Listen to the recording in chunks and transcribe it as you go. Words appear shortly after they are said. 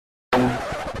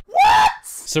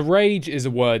So rage is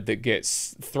a word that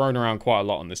gets thrown around quite a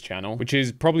lot on this channel, which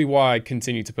is probably why I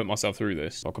continue to put myself through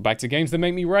this. Welcome back to Games That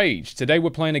Make Me Rage. Today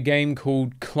we're playing a game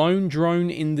called Clone Drone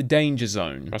in the Danger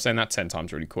Zone. I'm saying that 10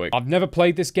 times really quick. I've never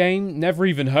played this game, never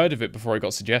even heard of it before it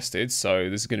got suggested, so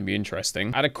this is going to be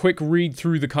interesting. I had a quick read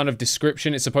through the kind of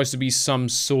description. It's supposed to be some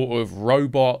sort of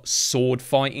robot sword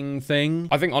fighting thing.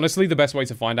 I think honestly the best way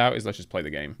to find out is let's just play the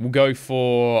game. We'll go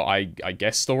for, I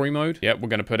guess, story mode. Yep, we're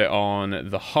going to put it on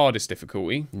the hardest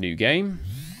difficulty. New game.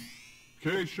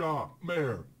 K-Shaw,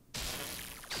 Mayor.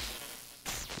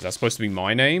 Is that supposed to be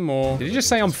my name, or did it just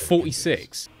say I'm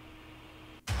 46?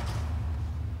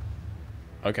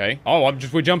 Okay. Oh,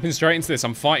 we're jumping straight into this.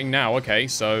 I'm fighting now. Okay,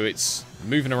 so it's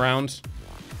moving around.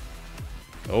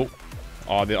 Oh,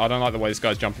 I don't like the way this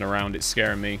guy's jumping around. It's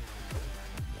scaring me.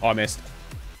 Oh, I missed.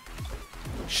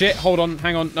 Shit, hold on,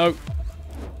 hang on, no.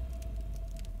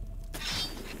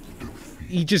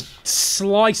 He just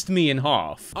sliced me in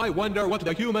half. I wonder what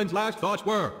the humans' last thoughts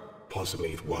were.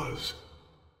 Possibly it was.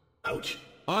 Ouch.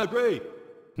 I agree.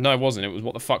 No, it wasn't. It was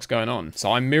what the fuck's going on.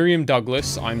 So I'm Miriam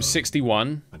Douglas. I'm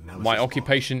 61. My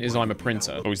occupation is I'm a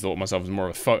printer. I always thought of myself as more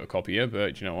of a photocopier,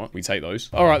 but you know what? We take those.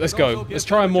 All right, let's go. Let's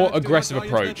try a more aggressive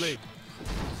approach.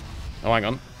 Oh, hang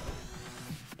on.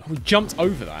 Oh, we jumped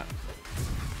over that.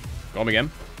 Got him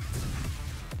again.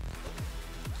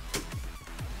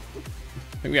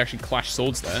 I think we actually clashed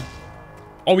swords there.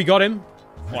 Oh, we got him.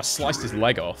 Oh, I sliced his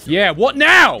leg off. Yeah, what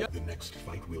now? The next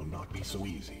fight will not be so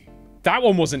easy. That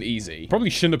one wasn't easy. Probably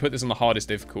shouldn't have put this on the hardest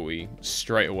difficulty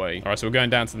straight away. All right, so we're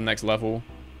going down to the next level.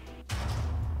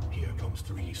 Here comes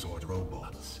 3 sword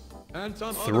robots. And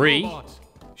some Three? other robots.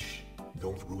 Shh,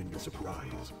 don't ruin the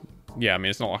surprise. Yeah, I mean,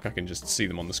 it's not like I can just see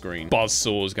them on the screen. Buzz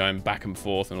saws going back and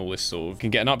forth and all this sort of. Can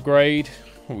get an upgrade.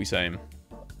 What are we saying?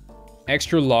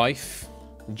 Extra life,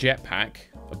 jetpack,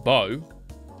 a bow,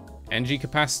 energy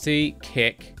capacity,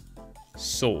 kick,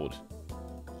 sword,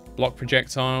 block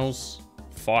projectiles,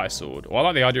 fire sword. Oh, I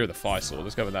like the idea of the fire sword.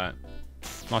 Let's go with that.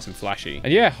 Nice and flashy.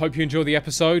 And yeah, hope you enjoy the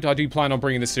episode. I do plan on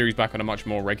bringing this series back on a much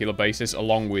more regular basis,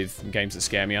 along with games that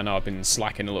scare me. I know I've been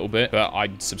slacking a little bit, but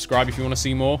I'd subscribe if you want to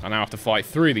see more. I now have to fight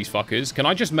 3 of these fuckers. Can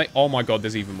I just make... Oh my god,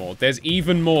 there's even more. There's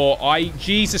even more.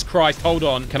 Jesus Christ, hold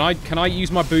on. Can I use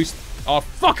my boost? Oh,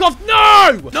 fuck off.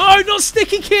 No! No, not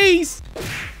sticky keys!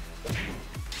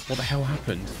 What the hell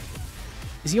happened?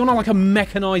 Is he on like a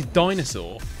mechanized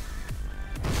dinosaur?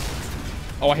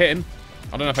 Oh, I hit him.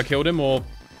 I don't know if I killed him or...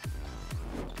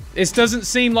 This doesn't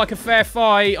seem like a fair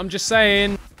fight. I'm just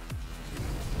saying.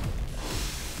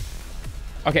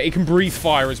 Okay, he can breathe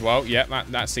fire as well. Yeah,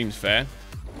 that seems fair.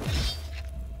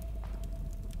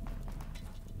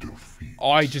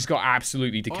 I just got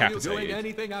absolutely decapitated. Are you doing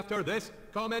anything after this?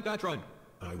 Comment that run.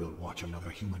 I will watch another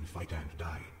human fight and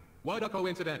die. What a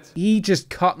coincidence. He just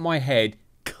cut my head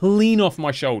clean off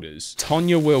my shoulders.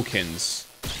 Tonya Wilkins,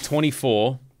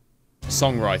 24,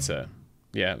 songwriter.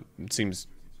 Yeah, it seems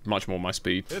much more my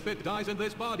speed. If it dies in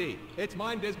this body, its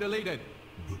mind is deleted.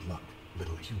 Good luck,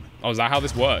 little human. Oh, is that how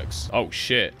this works? Oh,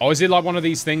 shit. Oh, is it like one of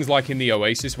these things like in the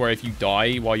Oasis where if you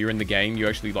die while you're in the game, you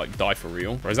actually, like, die for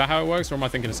real? Or is that how it works, or am I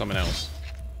thinking of something else?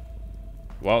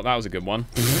 Well, that was a good one.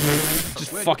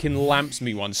 Just fucking lamps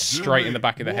me one straight in the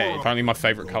back of the head. Apparently my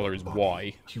favorite color is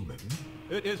Y. Human,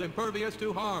 It is impervious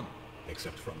to harm.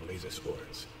 except from laser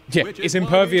swords. Yeah, it's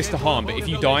impervious to harm, but if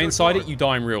you die inside it, you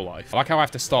die in real life. I like how I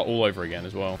have to start all over again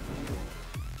as well.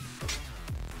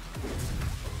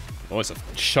 Oh, it's a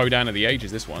showdown of the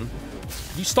ages, this one.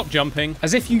 You stop jumping.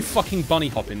 As if you fucking bunny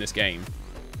hop in this game.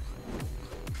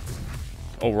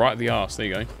 Oh, right at the arse. There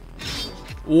you go.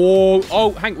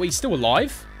 Oh, Hank, wait, he's still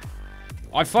alive?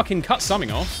 I fucking cut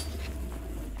something off.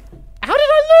 How did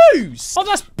I lose? Oh,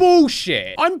 that's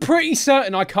bullshit. I'm pretty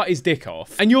certain I cut his dick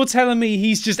off. And you're telling me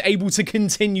he's just able to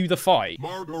continue the fight?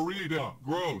 Margarita,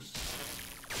 gross.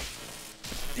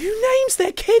 Who names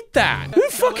their kid that? Who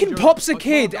fucking pops a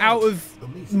kid out of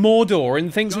Mordor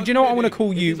and thinks, well, do you know what, I want to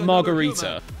call you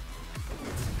Margarita?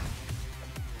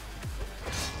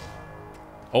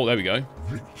 Oh, there we go.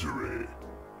 Victory.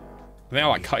 I think I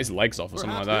like cut his legs off or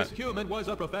something like that. This human was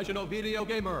a professional video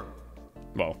gamer.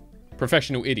 Well,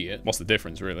 professional idiot. What's the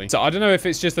difference, really? So I don't know if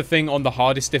it's just a thing on the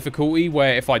hardest difficulty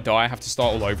where if I die, I have to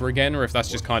start all over again, or if that's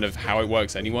just kind of how it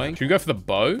works anyway. Should we go for the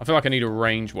bow? I feel like I need a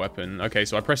ranged weapon. Okay,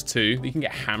 so I press 2. You can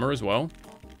get hammer as well.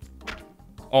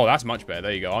 Oh, that's much better.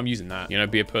 There you go. I'm using that. You know,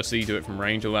 be a pussy, do it from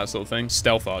range, all that sort of thing.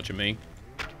 Stealth archer me.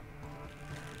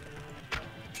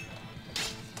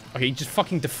 Okay, he just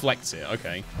fucking deflects it.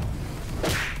 Okay.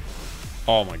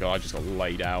 Oh my god, I just got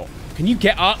laid out. Can you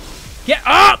get up? Get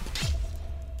up!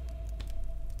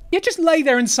 Yeah, just lay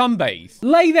there and sunbathe.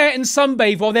 Lay there and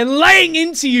sunbathe while they're laying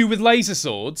into you with laser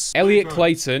swords. Elliot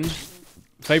Clayton.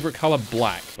 Favorite color,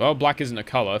 black. Well, black isn't a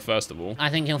color, first of all. I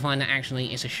think you'll find that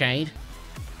actually it's a shade.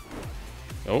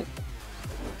 Oh.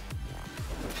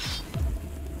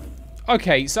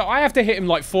 Okay, so I have to hit him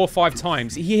like 4 or 5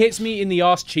 times. He hits me in the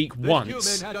arse cheek once.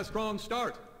 This human had a strong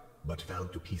start. but fell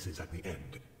to pieces at the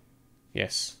end.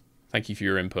 Yes. Thank you for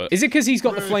your input. Is it because he's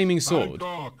got the flaming sword?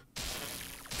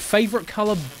 Favorite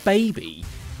color, baby.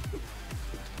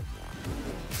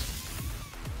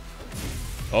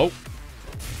 Oh.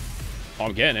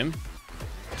 I'm getting him.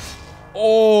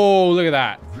 Oh, look at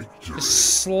that.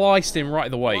 Just sliced him right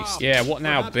at the waist. Yeah, what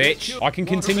now, bitch? I can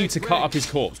continue to cut up his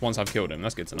corpse once I've killed him.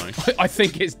 That's good to know. I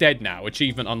think it's dead now.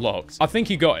 Achievement unlocked. I think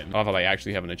you got him. I thought they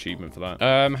actually have an achievement for that.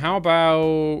 How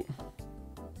about...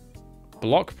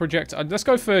 block projector? Let's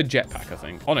go for jetpack, I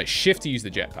think. Oh, no, shift to use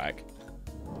the jetpack.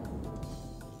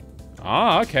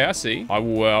 Ah, okay, I see.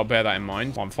 I'll bear that in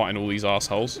mind. I'm fighting all these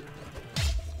assholes.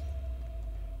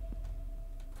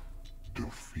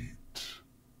 Defeat.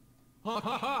 Ha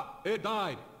ha ha! It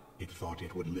died. It thought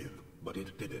it would live, but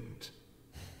it didn't.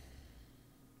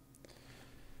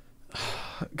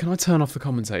 Can I turn off the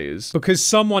commentators? Because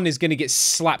someone is going to get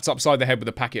slapped upside the head with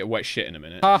a packet of wet shit in a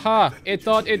minute. Haha, it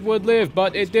thought it would live,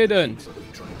 but it didn't.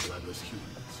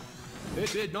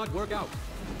 It did not work out.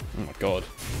 Oh my god.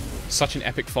 Such an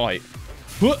epic fight.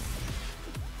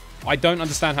 I don't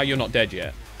understand how you're not dead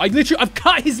yet. I've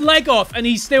cut his leg off and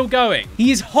he's still going.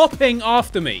 He is hopping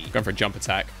after me. Going for a jump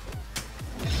attack.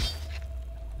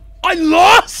 I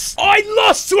lost! I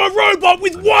lost to a robot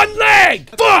with one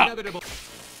leg! Fuck!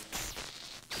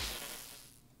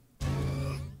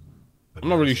 I'm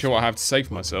not really sure what I have to say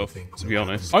for myself, to be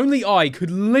honest. Only I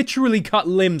could literally cut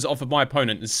limbs off of my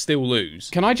opponent and still lose.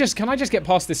 Can I just get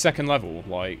past this second level?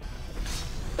 Like...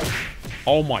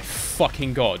 oh my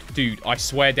fucking god. Dude, I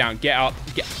swear down. Get up.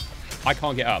 I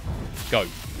can't get up. Go.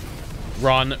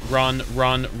 Run, run,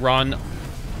 run, run.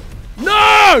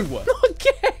 No! Not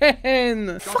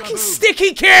again! Fucking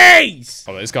sticky keys!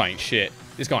 Oh, this guy ain't shit.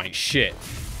 This guy ain't shit.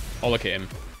 Oh, look at him.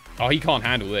 Oh, he can't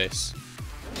handle this.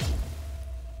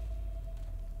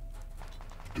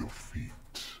 Defeat.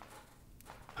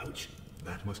 Ouch,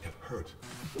 that must have hurt.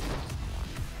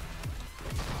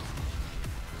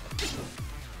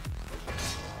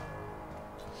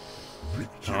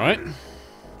 Alright.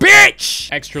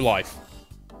 Bitch! Extra life.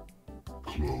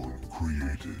 Clone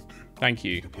created. Thank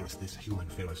you. It appears this human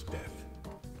fears death.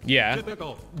 Yeah.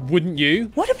 Typical. Wouldn't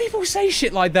you? Why do people say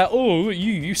shit like that? Oh,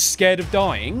 you scared of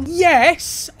dying?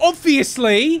 Yes,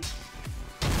 obviously.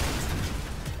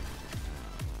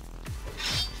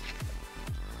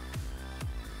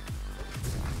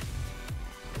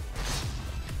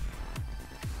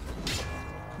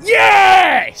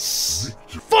 Yes!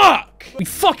 Fuck! We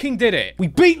fucking did it. We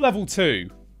beat level 2.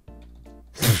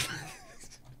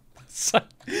 So,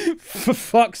 for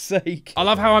fuck's sake. I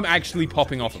love how I'm actually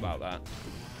popping off about that.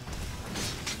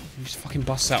 He just fucking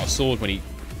busts out a sword when he...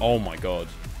 oh my god.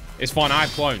 It's fine, I have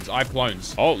clones. I have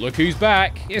clones. Oh, look who's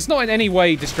back. It's not in any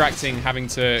way distracting having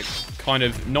to kind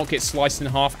of not get sliced in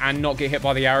half and not get hit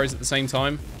by the arrows at the same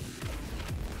time.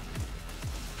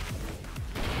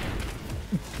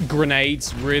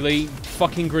 Grenades, really?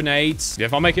 Fucking grenades. Yeah,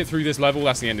 if I make it through this level,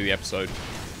 that's the end of the episode.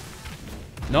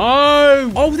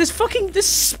 No! Oh, there's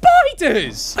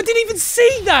spiders! I didn't even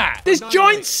see that! There's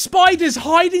giant spiders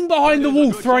hiding behind the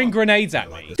wall throwing grenades at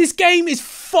me. This game is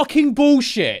fucking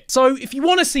bullshit. So if you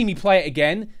want to see me play it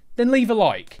again, then leave a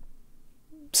like.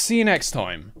 See you next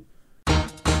time.